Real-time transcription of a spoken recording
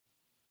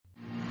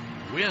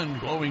Wind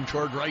blowing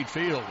toward right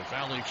field. If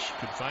Alex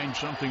could find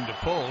something to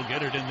pull,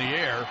 get it in the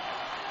air,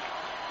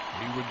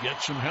 he would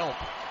get some help.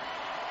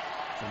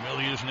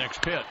 Familia's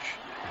next pitch.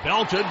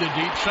 Belted to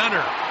deep center.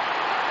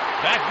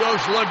 Back goes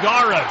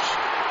Lagares.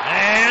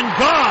 And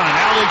gone.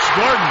 Alex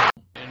Gordon.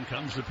 In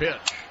comes the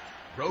pitch.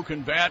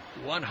 Broken bat.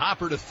 One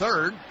hopper to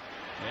third.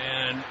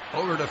 And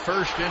over to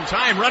first in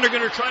time. Runner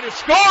going to try to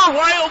score.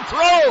 Wild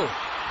throw.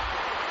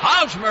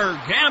 Hosmer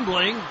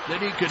gambling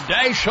that he could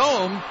dash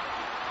home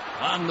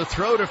on the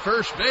throw to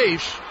first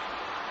base.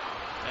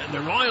 And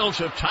the Royals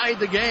have tied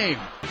the game.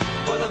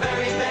 For the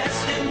very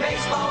best in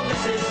baseball,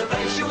 this is the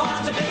place you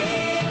want to be.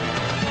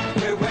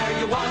 We're where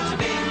you want to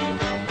be.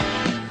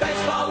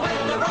 Baseball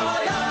with the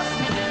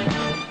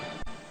Royals.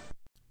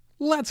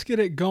 Let's get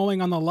it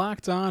going on the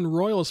Locked On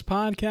Royals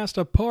podcast,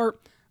 a part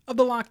of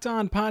the Locked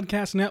On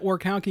Podcast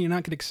Network. How can you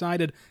not get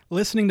excited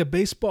listening to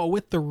Baseball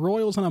with the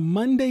Royals on a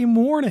Monday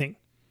morning?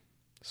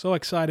 So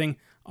exciting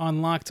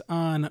on Locked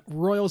On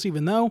Royals,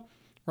 even though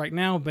right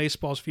now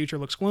baseball's future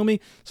looks gloomy.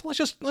 So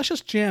let's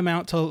just jam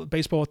out to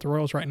Baseball with the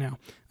Royals right now.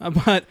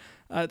 But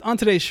on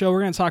today's show,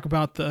 we're going to talk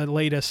about the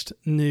latest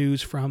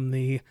news from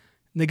the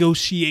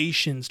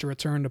negotiations to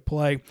return to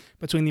play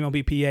between the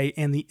MLBPA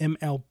and the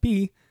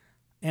MLB.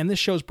 And this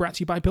show is brought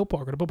to you by Built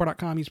Bar. Go to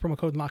BuiltBar.com, use promo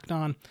code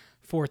LOCKEDON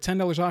for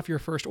 $10 off your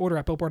first order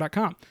at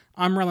BuiltBar.com.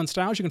 I'm Rylan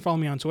Stiles. You can follow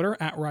me on Twitter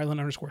at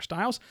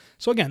Rylan_Stiles.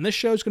 So again, this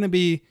show is going to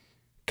be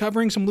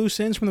covering some loose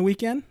ends from the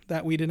weekend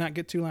that we did not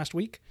get to last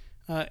week,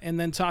 and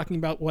then talking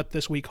about what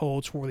this week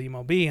holds for the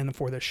MLB and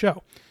for this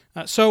show.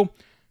 So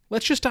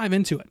let's just dive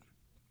into it,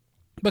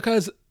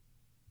 because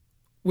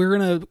we're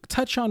going to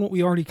touch on what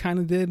we already kind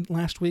of did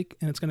last week,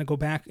 and it's going to go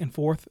back and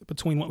forth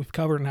between what we've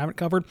covered and haven't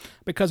covered,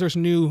 because there's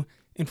new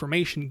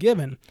information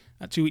given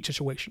to each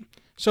situation.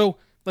 So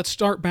let's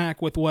start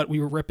back with what we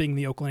were ripping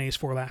the Oakland A's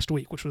for last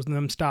week, which was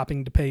them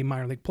stopping to pay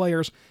minor league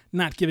players,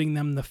 not giving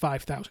them the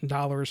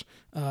 $5,000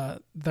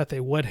 that they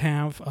would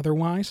have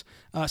otherwise.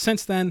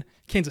 Since then,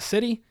 Kansas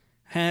City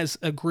has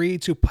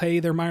agreed to pay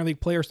their minor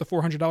league players the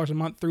 $400 a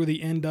month through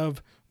the end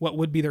of what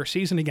would be their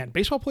season. Again,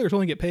 baseball players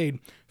only get paid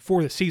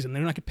for the season. They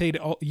do not get paid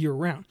all year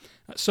round.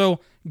 So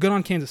good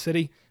on Kansas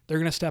City. They're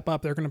going to step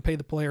up. They're going to pay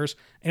the players.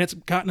 And it's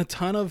gotten a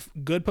ton of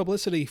good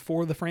publicity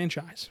for the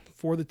franchise,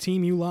 for the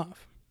team you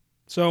love.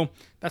 So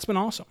that's been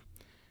awesome.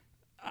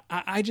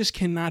 I just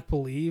cannot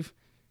believe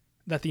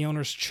that the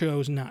owners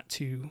chose not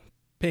to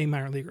pay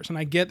minor leaguers. And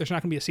I get there's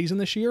not going to be a season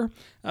this year,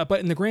 but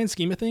in the grand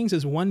scheme of things,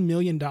 is $1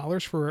 million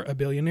for a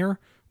billionaire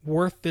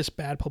worth this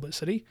bad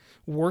publicity,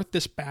 worth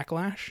this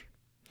backlash?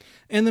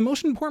 And the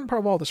most important part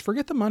of all this,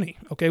 forget the money,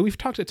 okay? We've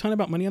talked a ton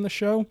about money on the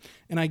show,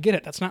 and I get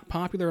it. That's not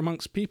popular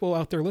amongst people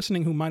out there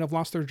listening who might have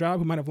lost their job,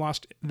 who might have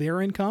lost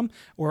their income,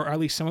 or at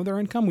least some of their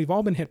income. We've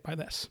all been hit by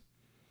this.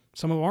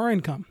 Some of our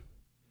income,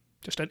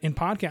 just in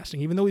podcasting,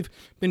 even though we've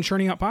been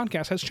churning out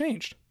podcasts, has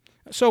changed.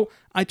 So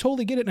I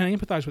totally get it, and I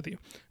empathize with you.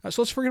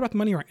 So let's forget about the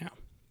money right now.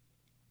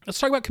 Let's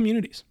talk about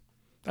communities.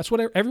 That's what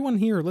everyone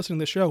here listening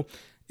to this show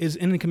is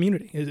in a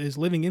community, is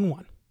living in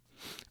one.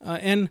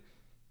 And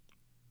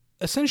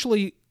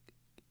essentially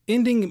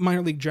ending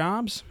minor league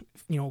jobs,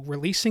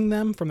 releasing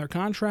them from their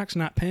contracts,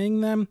 not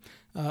paying them,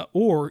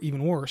 or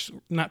even worse,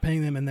 not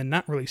paying them and then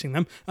not releasing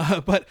them.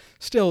 But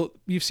still,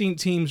 you've seen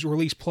teams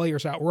release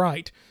players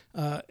outright,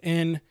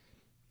 and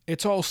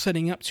it's all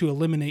setting up to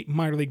eliminate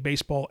minor league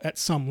baseball at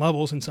some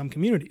levels in some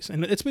communities.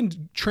 And it's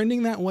been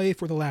trending that way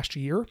for the last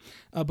year,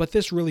 but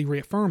this really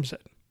reaffirms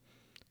it.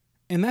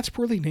 And that's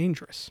really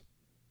dangerous.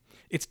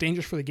 It's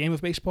dangerous for the game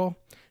of baseball.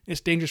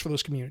 It's dangerous for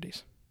those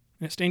communities.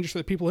 And it's dangerous for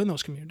the people in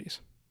those communities.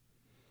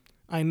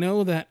 I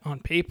know that on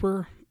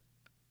paper,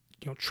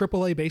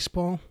 AAA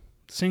baseball,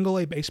 single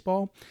A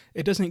baseball,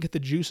 it doesn't get the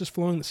juices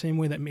flowing the same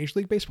way that Major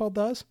League Baseball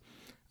does.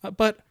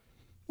 But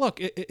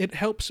look, it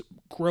helps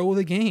grow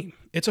the game.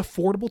 It's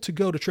affordable to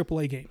go to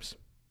AAA games.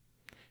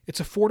 It's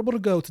affordable to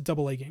go to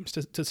AA games,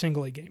 to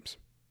single A games.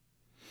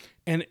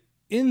 And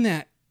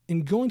in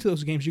going to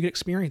those games, you get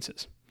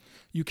experiences.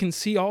 You can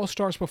see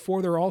all-stars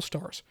before they're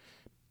all-stars.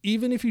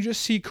 Even if you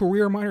just see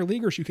career minor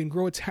leaguers, you can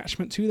grow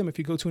attachment to them if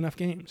you go to enough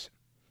games.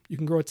 You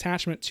can grow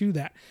attachment to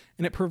that.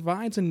 And it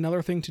provides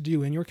another thing to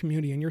do in your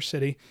community, in your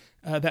city,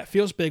 that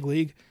feels big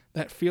league,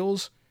 that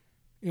feels,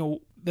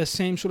 the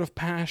same sort of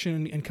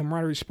passion and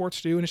camaraderie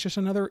sports do, and it's just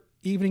another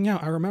evening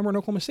out. I remember in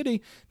Oklahoma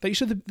City, that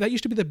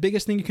used to be the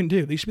biggest thing you can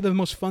do. That used to be the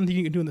most fun thing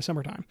you can do in the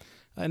summertime.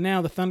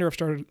 Now the Thunder have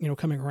started,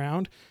 coming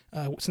around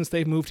since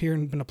they've moved here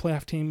and been a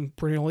playoff team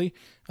perennially.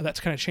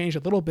 That's kind of changed a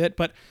little bit,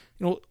 but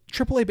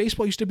AAA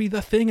baseball used to be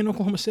the thing in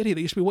Oklahoma City.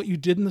 That used to be what you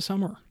did in the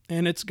summer,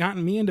 and it's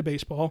gotten me into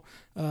baseball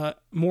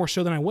more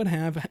so than I would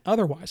have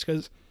otherwise,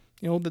 because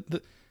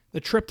the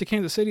trip to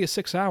Kansas City is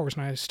 6 hours,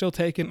 and I still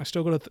take it, and I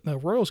still go to the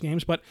Royals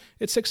games, but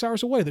it's 6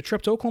 hours away. The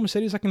trip to Oklahoma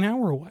City is like an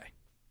hour away.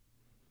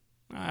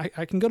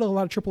 I can go to a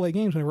lot of AAA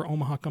games whenever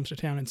Omaha comes to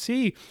town and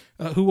see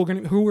who we're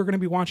going to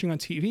be watching on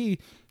TV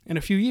in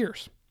a few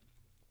years.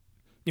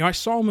 I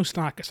saw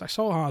Moustakas, I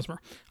saw Hosmer,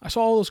 I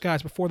saw all those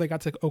guys before they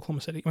got to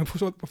Oklahoma City,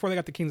 before they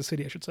got to Kansas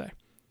City, I should say.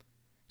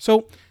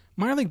 So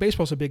minor league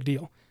baseball is a big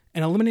deal,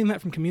 and eliminating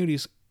that from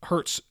communities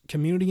hurts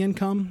community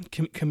income,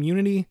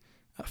 community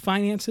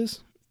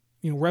finances,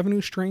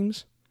 revenue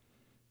streams.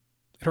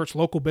 It hurts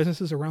local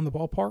businesses around the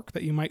ballpark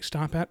that you might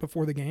stop at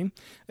before the game.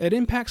 It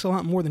impacts a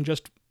lot more than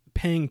just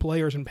paying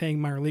players and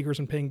paying minor leaguers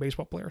and paying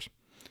baseball players.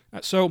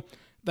 So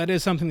that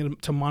is something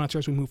to monitor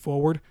as we move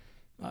forward.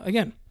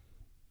 Again,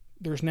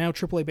 there's now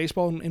AAA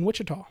baseball in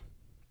Wichita.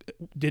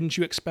 Didn't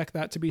you expect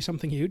that to be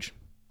something huge?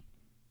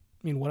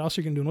 I mean, what else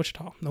are you going to do in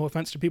Wichita? No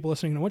offense to people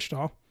listening in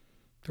Wichita.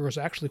 There was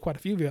actually quite a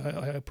few of you.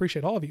 I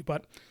appreciate all of you,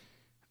 but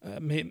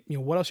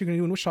what else are you going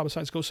to do in Wichita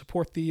besides go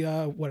support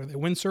the,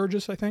 Wind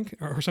Surges, I think,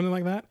 or something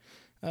like that?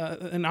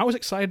 And I was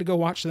excited to go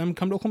watch them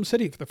come to Oklahoma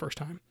City for the first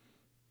time.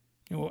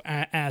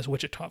 As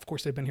Wichita. Of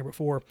course, they've been here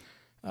before.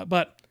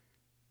 But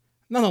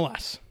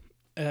nonetheless,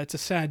 it's a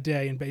sad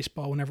day in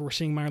baseball whenever we're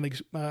seeing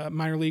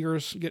minor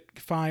leaguers get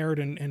fired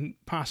and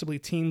possibly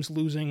teams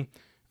losing,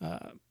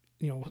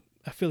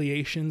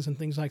 affiliations and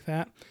things like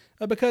that.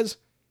 Because,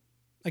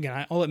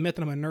 again, I'll admit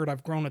that I'm a nerd.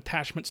 I've grown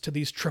attachments to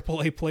these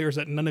AAA players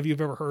that none of you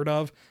have ever heard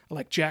of,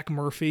 like Jack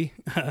Murphy,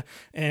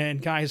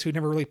 and guys who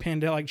never really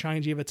panned out, like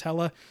Johnny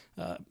Giavotella.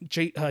 I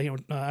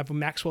have a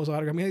Maxwell's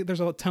autograph. I mean, there's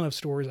a ton of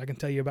stories I can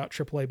tell you about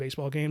AAA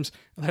baseball games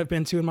that I've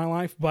been to in my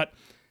life, but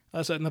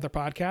that's another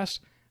podcast.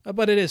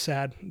 But it is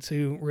sad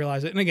to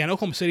realize it. And again,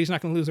 Oklahoma City's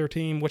not going to lose their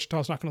team.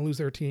 Wichita's not going to lose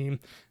their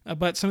team.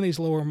 But some of these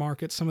lower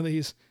markets, some of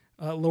these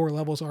lower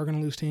levels are going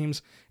to lose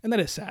teams. And that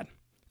is sad.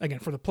 Again,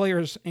 for the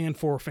players and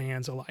for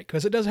fans alike.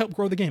 Because it does help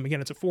grow the game.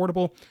 Again, it's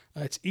affordable.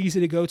 It's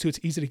easy to go to. It's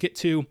easy to get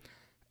to.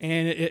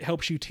 And it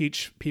helps you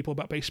teach people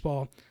about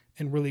baseball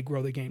and really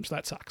grow the game. So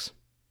that sucks.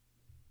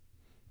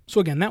 So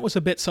again, that was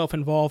a bit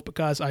self-involved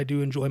because I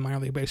do enjoy minor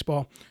league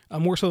baseball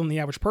more so than the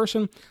average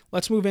person.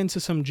 Let's move into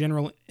some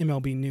general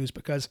MLB news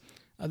because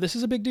this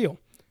is a big deal.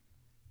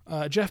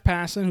 Jeff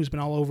Passan, who's been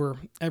all over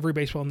every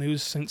baseball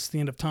news since the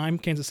end of time,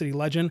 Kansas City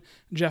legend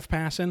Jeff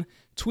Passan,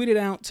 tweeted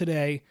out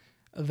today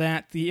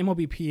that the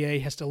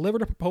MLBPA has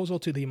delivered a proposal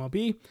to the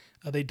MLB.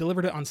 They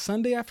delivered it on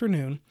Sunday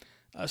afternoon.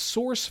 A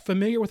source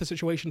familiar with the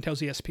situation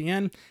tells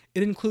ESPN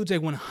it includes a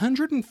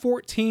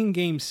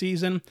 114-game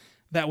season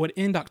that would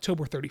end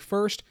October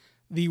 31st,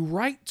 the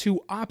right to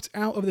opt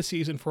out of the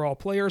season for all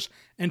players,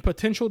 and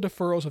potential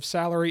deferrals of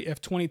salary if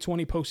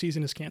 2020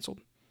 postseason is canceled.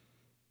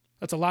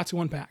 That's a lot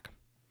to unpack.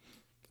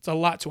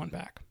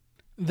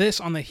 This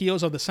on the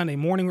heels of the Sunday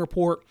morning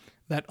report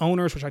that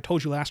owners, which I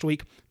told you last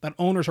week, that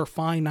owners are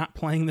fine not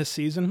playing this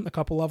season. A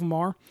couple of them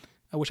are,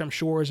 which I'm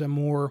sure is a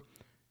more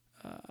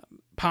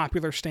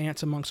popular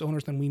stance amongst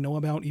owners than we know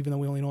about, even though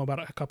we only know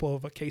about a couple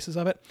of cases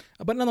of it.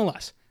 But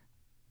nonetheless,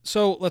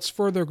 so let's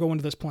further go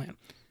into this plan.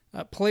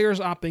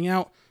 Players opting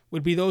out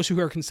would be those who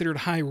are considered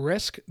high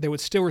risk. They would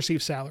still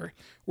receive salary,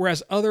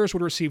 whereas others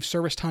would receive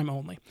service time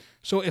only.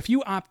 So if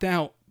you opt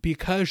out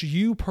because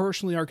you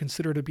personally are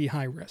considered to be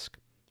high risk,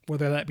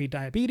 whether that be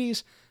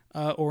diabetes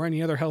or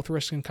any other health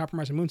risk and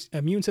compromised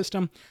immune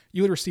system,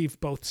 you would receive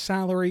both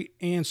salary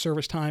and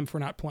service time for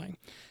not playing.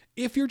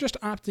 If you're just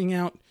opting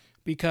out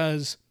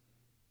because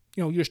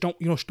you just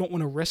don't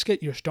want to risk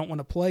it, you just don't want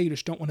to play, you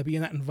just don't want to be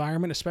in that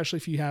environment, especially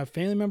if you have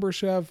family members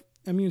who have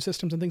immune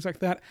systems and things like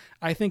that.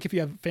 I think if you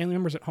have family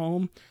members at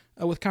home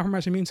with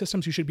compromised immune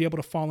systems, you should be able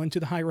to fall into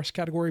the high risk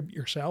category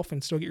yourself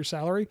and still get your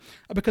salary.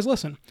 Because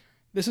listen,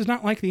 this is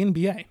not like the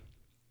NBA.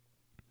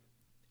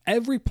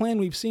 Every plan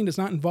we've seen does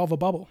not involve a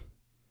bubble.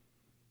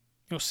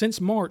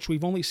 Since March,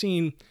 we've only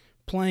seen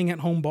playing at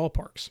home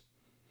ballparks.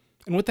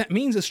 And what that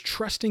means is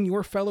trusting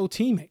your fellow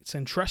teammates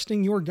and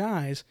trusting your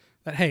guys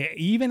that, hey,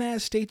 even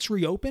as states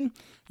reopen,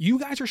 you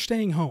guys are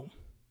staying home.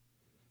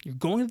 You're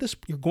going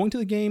to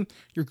the game,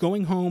 you're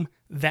going home,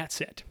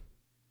 that's it.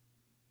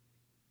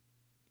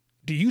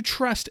 Do you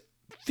trust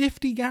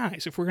 50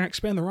 guys, if we're going to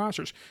expand the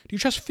rosters, do you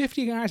trust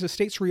 50 guys as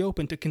states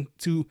reopen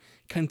to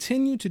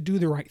continue to do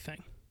the right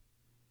thing?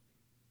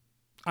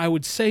 I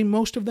would say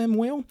most of them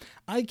will.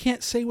 I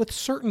can't say with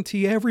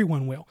certainty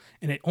everyone will.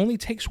 And it only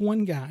takes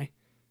one guy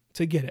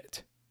to get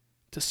it,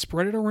 to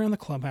spread it around the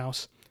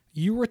clubhouse.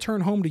 You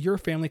return home to your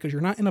family because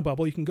you're not in a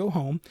bubble. You can go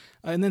home,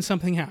 and then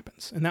something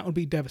happens, and that would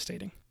be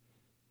devastating.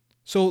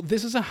 So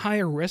this is a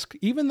higher risk,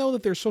 even though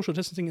that there's social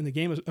distancing in the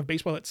game of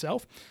baseball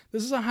itself.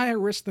 This is a higher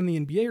risk than the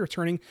NBA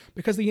returning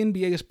because the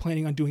NBA is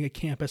planning on doing a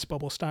campus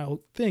bubble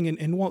style thing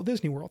in Walt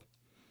Disney World.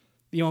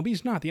 The MLB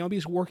is not. The MLB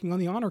is working on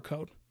the honor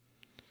code.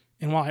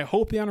 And while I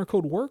hope the honor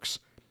code works,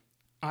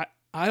 I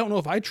don't know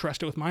if I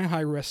trust it with my high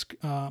risk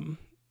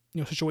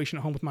situation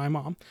at home with my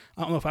mom.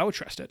 I don't know if I would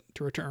trust it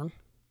to return.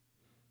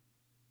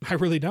 I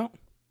really don't.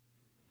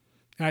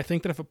 And I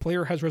think that if a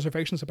player has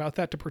reservations about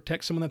that to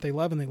protect someone that they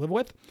love and they live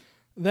with,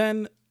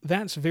 then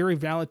that's very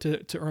valid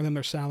to earn them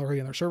their salary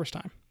and their service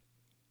time.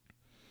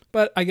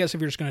 But I guess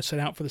if you're just going to sit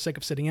out for the sake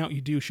of sitting out,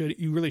 you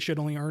really should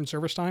only earn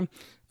service time.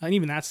 And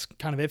even that's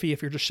kind of iffy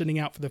if you're just sitting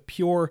out for the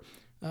pure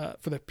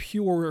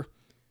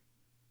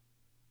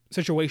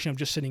situation of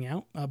just sitting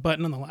out. But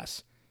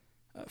nonetheless,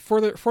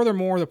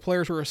 furthermore, the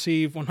players will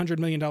receive $100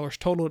 million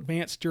total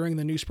advance during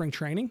the new spring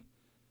training.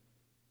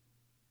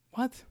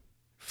 What?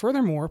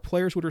 Furthermore,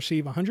 players would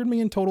receive $100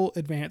 million total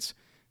advance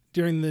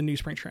during the new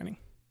spring training.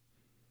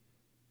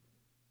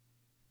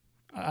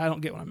 I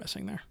don't get what I'm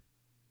missing there.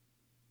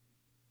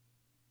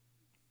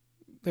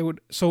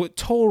 So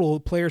total,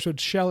 players would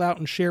shell out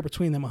and share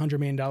between them $100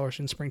 million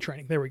in spring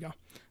training. There we go.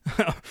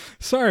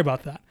 Sorry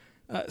about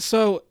that.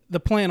 So the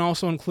plan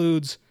also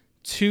includes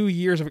 2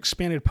 years of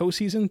expanded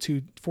postseason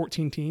to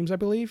 14 teams, I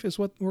believe, is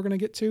what we're going to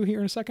get to here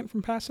in a second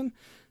from Passan.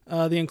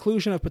 The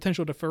inclusion of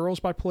potential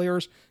deferrals by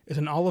players is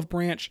an olive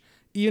branch,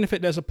 even if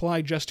it does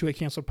apply just to a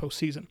canceled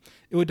postseason.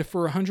 It would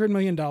defer $100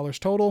 million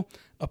total,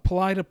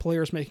 apply to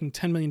players making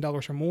 $10 million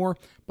or more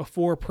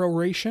before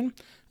proration,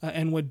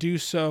 and would do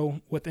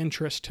so with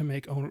interest to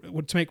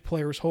make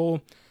players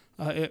whole.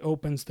 It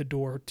opens the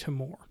door to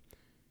more.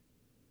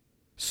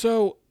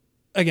 So,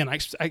 again, I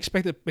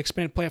expect the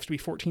expanded playoffs to be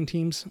 14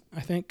 teams,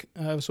 I think.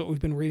 That's what we've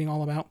been reading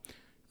all about.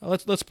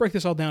 Let's break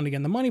this all down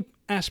again. The money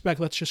aspect,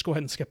 let's just go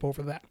ahead and skip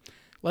over that.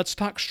 Let's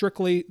talk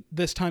strictly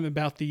this time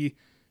about the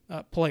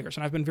players.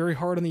 And I've been very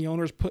hard on the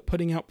owners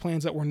putting out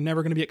plans that were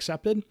never going to be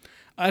accepted.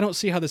 I don't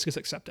see how this gets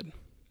accepted.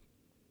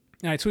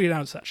 And I tweeted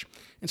out as such.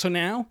 And so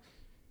now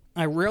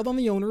I railed on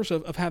the owners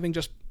of having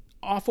just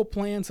awful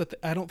plans that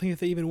I don't think that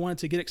they even wanted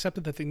to get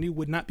accepted, that they knew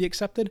would not be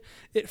accepted.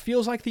 It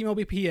feels like the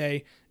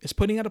MLBPA is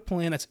putting out a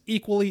plan that's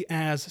equally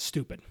as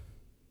stupid.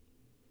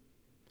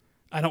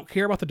 I don't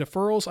care about the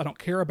deferrals. I don't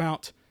care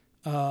about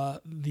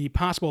the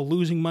possible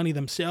losing money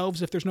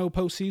themselves if there's no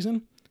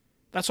postseason.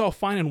 That's all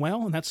fine and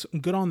well, and that's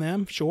good on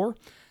them, sure.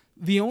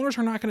 The owners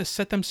are not going to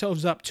set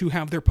themselves up to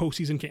have their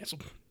postseason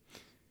canceled.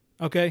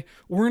 Okay?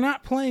 We're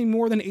not playing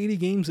more than 80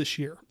 games this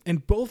year,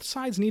 and both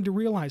sides need to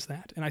realize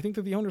that. And I think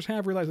that the owners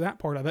have realized that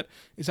part of it,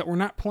 is that we're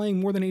not playing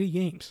more than 80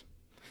 games.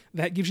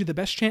 That gives you the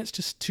best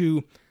chance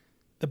to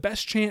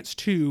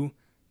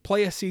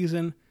play a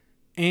season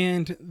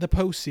and the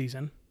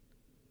postseason.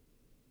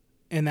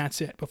 And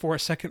that's it. Before a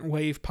second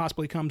wave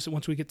possibly comes,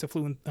 once we get to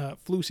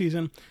flu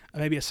season,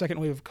 maybe a second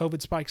wave of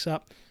COVID spikes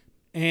up,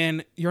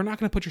 and you're not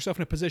going to put yourself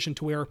in a position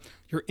to where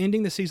you're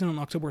ending the season on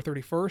October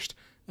 31st,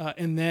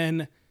 and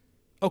then,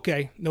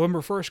 okay,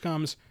 November 1st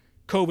comes,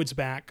 COVID's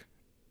back,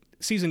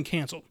 season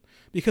canceled.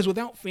 Because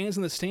without fans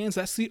in the stands,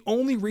 that's the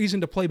only reason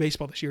to play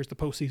baseball this year is the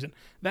postseason.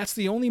 That's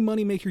the only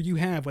moneymaker you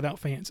have without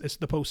fans. It's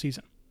the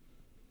postseason.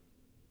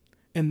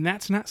 And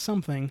that's not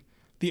something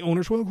the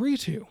owners will agree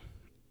to.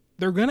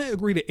 They're going to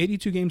agree to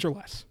 82 games or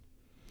less.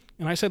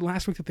 And I said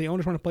last week that the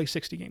owners want to play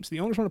 60 games. The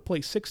owners want to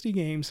play 60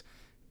 games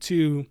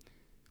to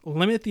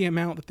limit the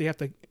amount that they have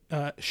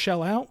to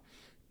shell out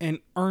and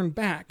earn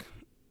back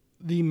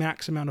the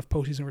max amount of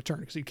postseason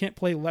return. Because you can't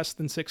play less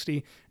than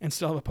 60 and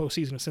still have a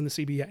postseason. It's in the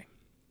CBA.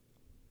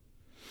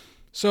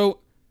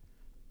 So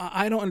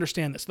I don't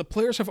understand this. The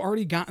players have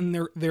already gotten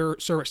their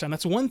service time.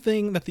 That's one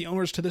thing that the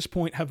owners to this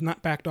point have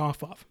not backed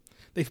off of.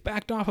 They've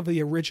backed off of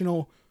the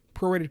original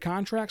prorated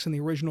contracts and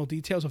the original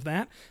details of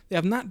that. They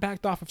have not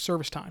backed off of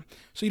service time.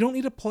 So you don't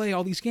need to play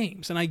all these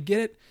games. And I get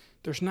it.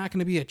 There's not going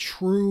to be a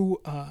true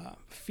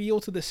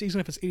feel to the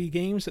season if it's 80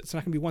 games. It's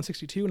not going to be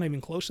 162, not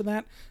even close to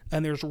that.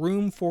 And there's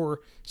room for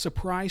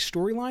surprise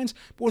storylines.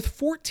 But with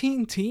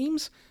 14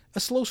 teams,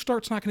 a slow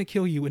start's not going to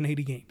kill you in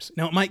 80 games.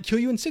 Now, it might kill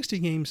you in 60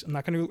 games. I'm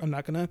not going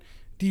to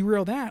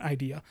derail that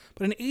idea.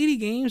 But in 80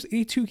 games,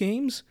 82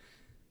 games,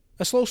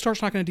 a slow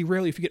start's not going to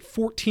derail you if you get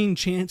 14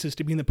 chances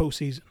to be in the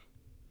postseason.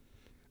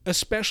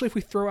 Especially if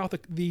we throw out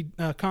the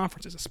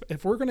conferences.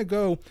 If we're going to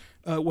go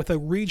with a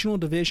regional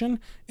division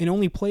and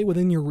only play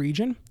within your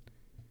region,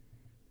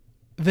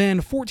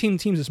 then 14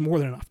 teams is more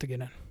than enough to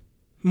get in.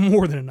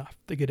 More than enough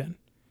to get in.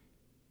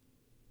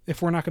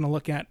 If we're not going to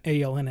look at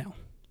ALNL.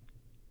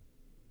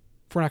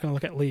 If we're not going to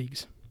look at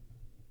leagues.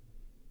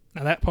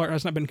 Now that part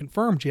has not been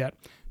confirmed yet,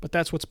 but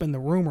that's what's been the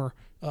rumor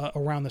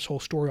around this whole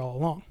story all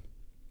along.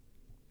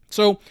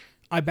 So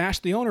I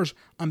bashed the owners,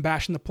 I'm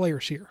bashing the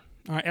players here.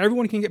 All right,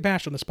 everyone can get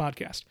bashed on this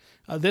podcast.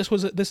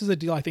 This is a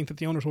deal I think that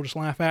the owners will just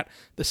laugh at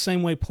the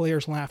same way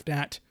players laughed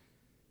at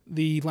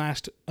the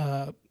last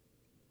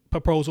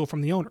proposal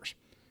from the owners.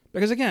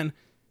 Because again,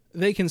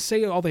 they can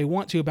say all they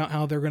want to about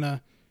how they're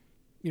going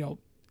to,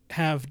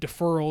 have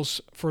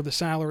deferrals for the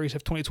salaries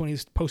if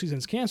 2020's postseason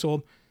is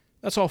canceled.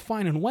 That's all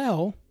fine and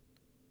well.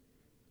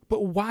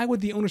 But why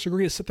would the owners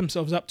agree to set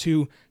themselves up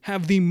to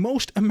have the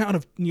most amount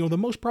of, the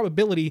most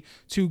probability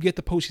to get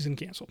the postseason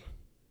canceled?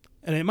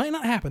 And it might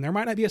not happen. There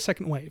might not be a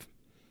second wave.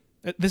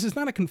 This is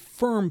not a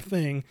confirmed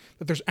thing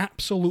that there's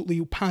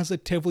absolutely,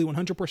 positively,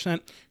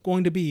 100%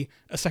 going to be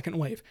a second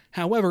wave.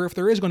 However, if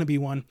there is going to be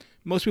one,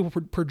 most people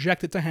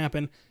project it to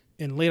happen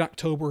in late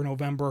October,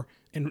 November,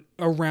 and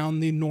around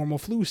the normal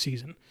flu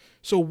season.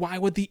 So why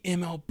would the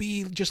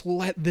MLB just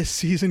let this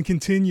season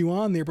continue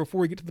on there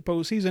before we get to the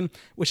postseason,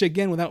 which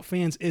again, without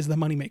fans, is the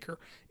moneymaker.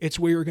 It's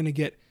where you're going to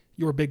get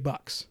your big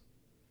bucks.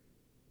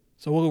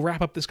 So we'll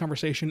wrap up this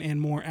conversation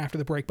and more after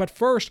the break. But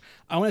first,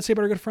 I want to say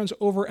about our good friends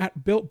over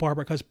at Built Bar,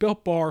 because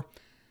Built Bar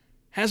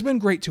has been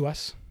great to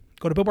us.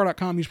 Go to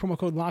BuiltBar.com, use promo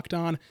code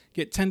LOCKEDON,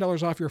 get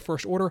 $10 off your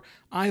first order.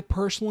 I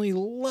personally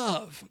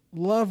love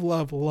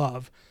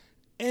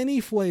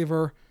any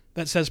flavor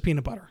that says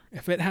peanut butter.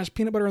 If it has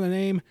peanut butter in the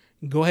name,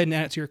 go ahead and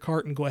add it to your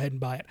cart and go ahead and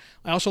buy it.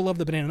 I also love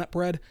the banana nut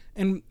bread.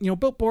 And,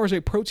 Built Bar is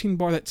a protein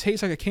bar that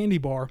tastes like a candy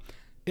bar.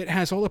 It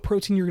has all the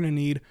protein you're going to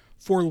need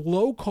for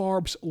low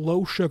carbs,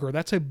 low sugar.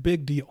 That's a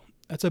big deal.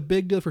 That's a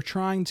big deal if you're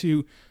trying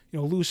to,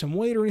 lose some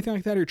weight or anything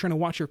like that, or you're trying to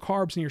watch your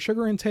carbs and your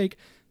sugar intake.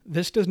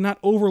 This does not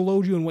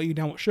overload you and weigh you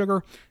down with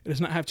sugar. It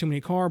does not have too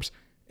many carbs.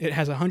 It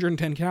has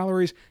 110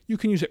 calories. You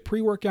can use it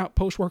pre-workout,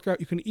 post-workout.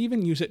 You can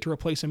even use it to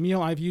replace a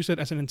meal. I've used it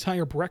as an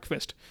entire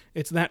breakfast.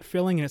 It's that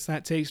filling and it's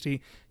that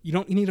tasty. You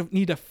don't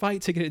need to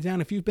fight to get it down.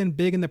 If you've been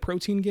big in the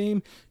protein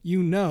game,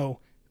 you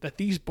know that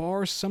these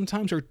bars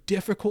sometimes are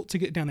difficult to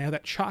get down. They have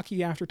that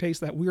chalky aftertaste,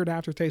 that weird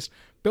aftertaste.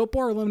 Built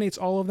Bar eliminates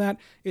all of that.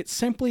 It's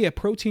simply a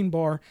protein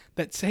bar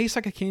that tastes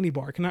like a candy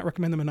bar. I cannot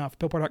recommend them enough.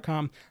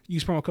 BuiltBar.com.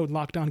 Use promo code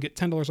LOCKDOWN. Get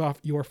 $10 off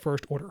your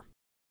first order.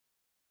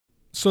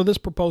 So this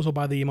proposal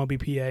by the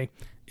MLBPA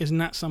is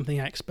not something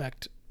I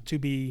expect to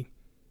be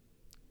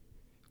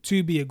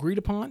agreed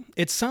upon.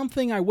 It's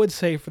something I would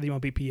say for the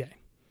MLBPA.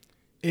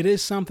 It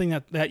is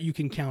something that you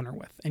can counter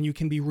with and you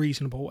can be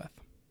reasonable with.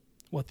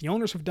 What the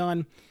owners have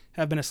done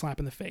have been a slap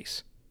in the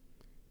face.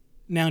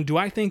 Now, do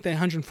I think that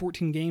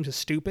 114 games is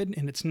stupid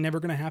and it's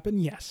never going to happen?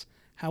 Yes.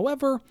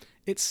 However,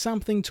 it's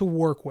something to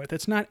work with.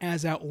 It's not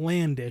as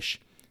outlandish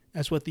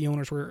as what the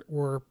owners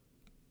were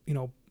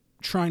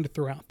trying to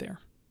throw out there.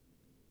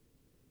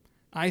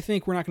 I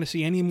think we're not going to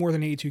see any more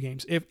than 82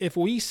 games. If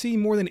we see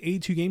more than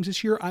 82 games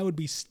this year, I would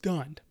be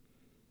stunned.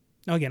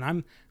 Now,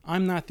 again,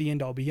 I'm not the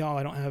end-all be-all.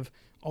 I don't have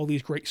all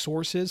these great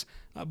sources,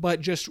 but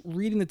just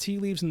reading the tea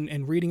leaves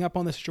and reading up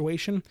on the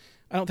situation,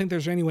 I don't think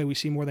there's any way we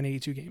see more than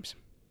 82 games.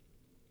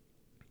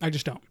 I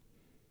just don't.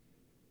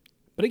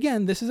 But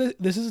again, this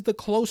is the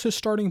closest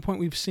starting point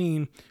we've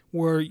seen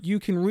where you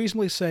can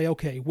reasonably say,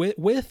 okay,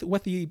 with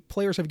what the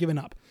players have given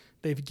up,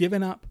 they've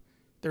given up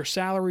their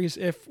salaries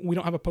if we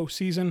don't have a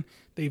postseason,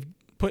 they've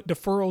put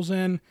deferrals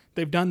in,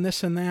 they've done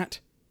this and that.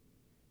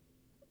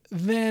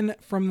 Then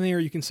from there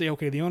you can say,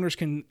 okay, the owners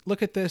can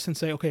look at this and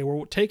say, okay,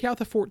 we'll take out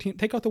the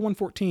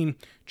 114,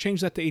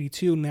 change that to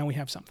 82, and now we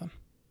have something.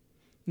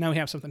 Now we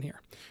have something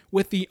here.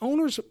 With the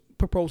owners'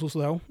 proposals,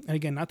 though, and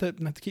again, not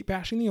to keep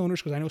bashing the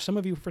owners, because I know some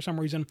of you, for some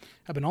reason,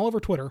 have been all over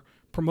Twitter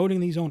promoting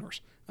these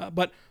owners.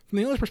 But from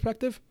the owners'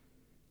 perspective,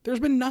 there's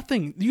been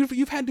nothing.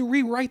 You've had to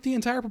rewrite the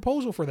entire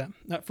proposal for them.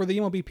 For the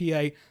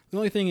MLBPA, the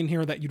only thing in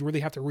here that you'd really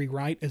have to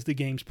rewrite is the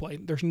games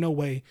played. There's no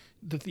way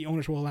that the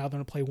owners will allow them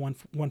to play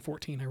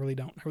 114. I really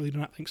don't. I really do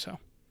not think so.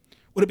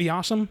 Would it be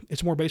awesome?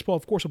 It's more baseball.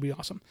 Of course it would be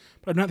awesome.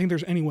 But I do not think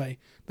there's any way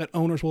that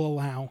owners will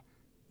allow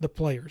the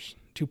players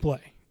to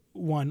play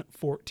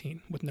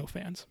 114 with no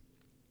fans.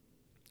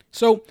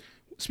 So,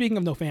 speaking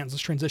of no fans,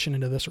 let's transition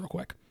into this real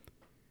quick.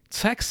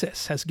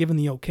 Texas has given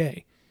the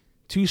okay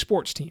to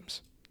sports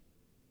teams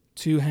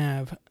to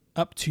have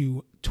up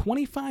to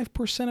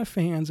 25% of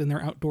fans in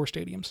their outdoor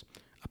stadiums.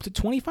 Up to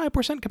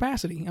 25%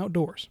 capacity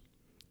outdoors.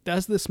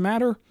 Does this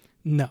matter?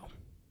 No.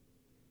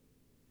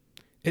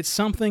 It's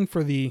something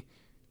for the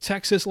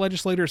Texas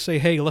legislature to say,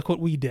 hey, look what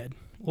we did.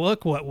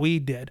 Look what we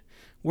did.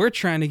 We're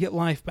trying to get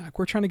life back.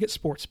 We're trying to get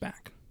sports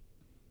back.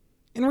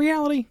 In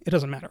reality, it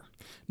doesn't matter.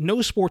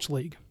 No sports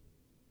league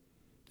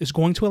is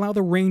going to allow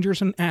the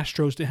Rangers and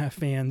Astros to have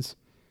fans,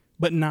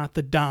 but not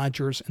the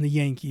Dodgers and the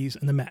Yankees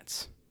and the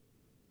Mets.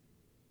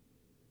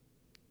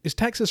 Is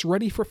Texas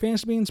ready for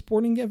fans to be in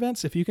sporting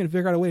events? If you can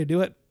figure out a way to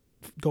do it,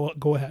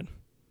 go ahead.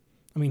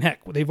 I mean, heck,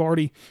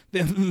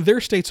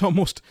 their state's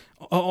almost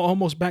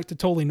back to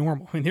totally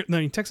normal. I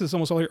mean, Texas is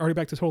almost already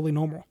back to totally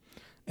normal.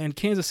 And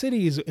Kansas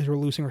City is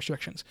releasing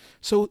restrictions.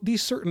 So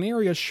these certain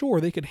areas, sure,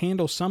 they could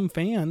handle some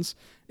fans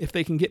if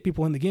they can get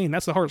people in the game.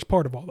 That's the hardest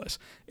part of all this.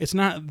 It's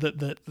not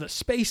the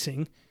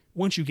spacing.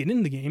 Once you get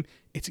in the game,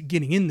 it's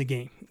getting in the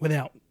game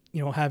without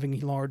having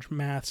large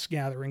mass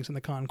gatherings in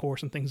the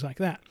concourse and things like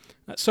that.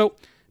 So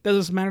does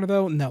this matter,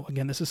 though? No.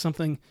 Again, this is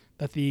something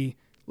that the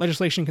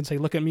legislation can say,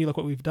 look at me, look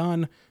what we've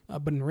done.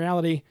 But in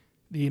reality,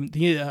 the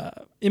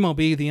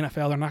MLB, the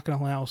NFL, they're not going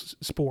to allow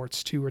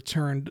sports to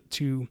return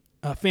to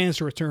fans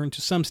to return to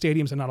some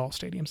stadiums and not all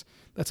stadiums.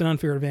 That's an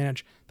unfair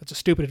advantage. That's a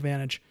stupid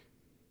advantage.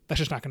 That's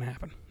just not going to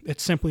happen.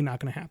 It's simply not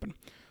going to happen.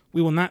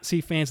 We will not see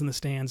fans in the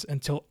stands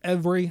until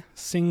every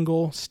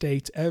single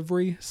state,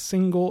 every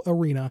single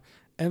arena,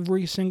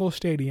 every single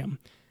stadium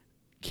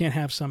can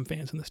have some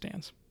fans in the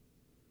stands.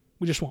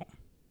 We just won't.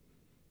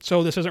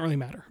 So this doesn't really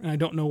matter. And I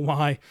don't know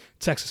why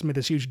Texas made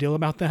this huge deal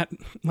about that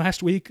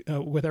last week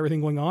with everything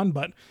going on,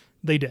 but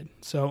they did.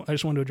 So I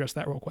just wanted to address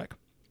that real quick.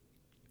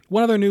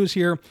 One other news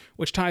here,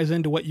 which ties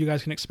into what you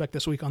guys can expect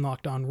this week on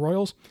Locked On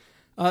Royals,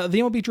 the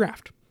MLB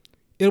Draft.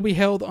 It'll be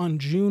held on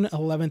June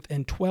 11th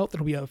and 12th.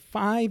 It'll be a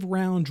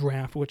 5-round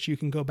draft, which you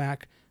can go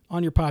back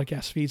on your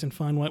podcast feeds and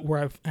find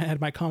where I've had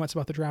my comments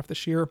about the draft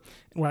this year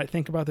and what I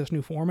think about this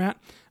new format.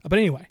 But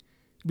anyway,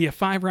 it'll be a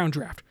 5-round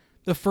draft.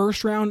 The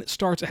first round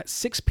starts at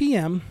 6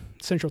 p.m.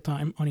 Central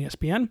Time on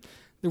ESPN.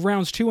 The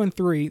rounds 2 and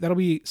 3, that'll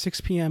be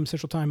 6 p.m.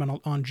 Central Time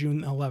on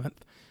June 11th.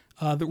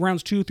 The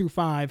rounds 2 through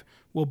 5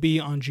 will be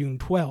on June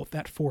 12th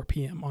at 4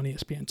 p.m. on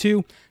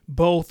ESPN2.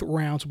 Both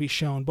rounds will be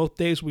shown. Both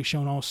days will be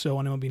shown also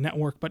on MLB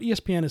Network, but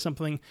ESPN is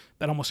something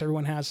that almost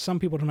everyone has. Some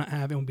people do not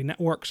have MLB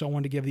Network, so I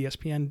wanted to give the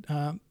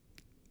ESPN,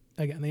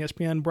 the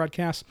ESPN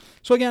broadcast.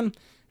 So again,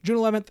 June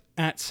 11th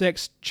at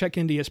 6, check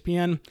into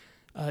ESPN.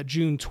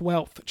 June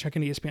 12th, check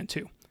into ESPN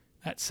 2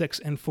 at 6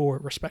 and 4,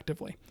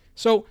 respectively.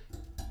 So,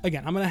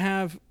 again, I'm going to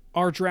have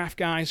our draft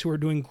guys who are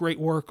doing great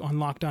work on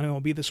Locked On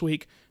MLB this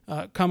week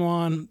come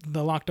on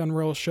the Locked On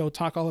Royals show,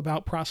 talk all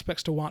about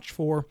prospects to watch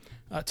for,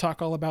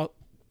 talk all about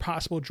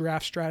possible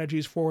draft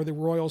strategies for the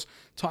Royals,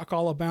 talk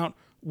all about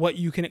what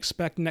you can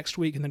expect next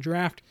week in the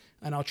draft,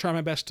 and I'll try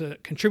my best to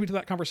contribute to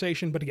that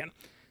conversation. But again,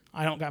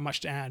 I don't got much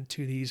to add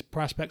to these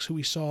prospects who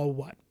we saw,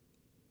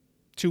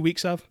 2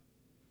 weeks of?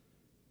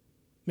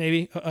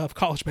 Maybe, of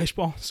college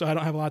baseball, so I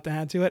don't have a lot to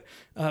add to it.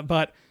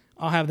 But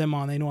I'll have them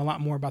on. They know a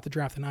lot more about the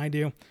draft than I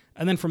do.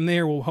 And then from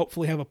there, we'll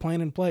hopefully have a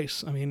plan in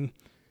place. I mean,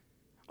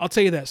 I'll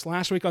tell you this.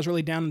 Last week, I was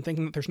really down and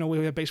thinking that there's no way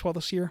we have baseball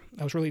this year.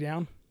 I was really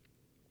down.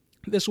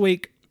 This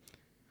week,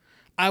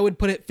 I would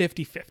put it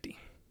 50-50.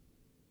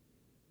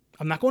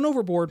 I'm not going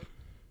overboard,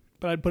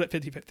 but I'd put it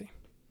 50-50.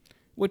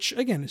 Which,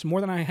 again, is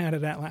more than I had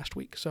it at last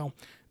week. So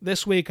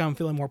this week, I'm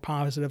feeling more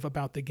positive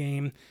about the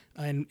game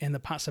and the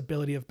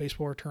possibility of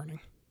baseball returning.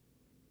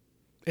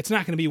 It's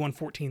not going to be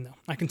 114, though.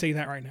 I can tell you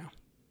that right now.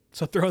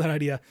 So throw that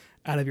idea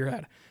out of your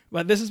head.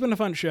 But this has been a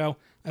fun show.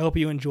 I hope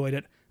you enjoyed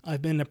it.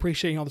 I've been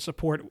appreciating all the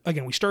support.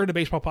 Again, we started a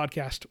baseball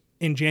podcast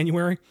in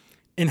January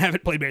and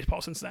haven't played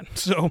baseball since then.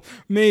 So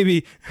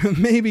maybe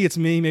it's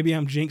me. Maybe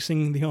I'm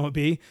jinxing the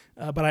MLB.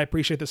 But I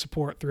appreciate the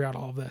support throughout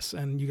all of this.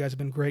 And you guys have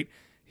been great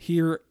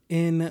here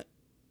in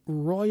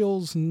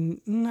Royals. I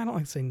don't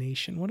like to say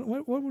nation.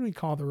 What would we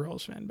call the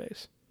Royals fan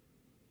base?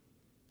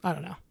 I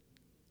don't know.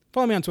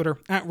 Follow me on Twitter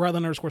at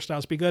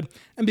Ryland_Styles. Be good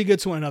and be good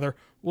to one another.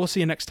 We'll see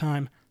you next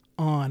time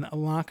on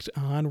Locked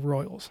On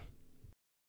Royals.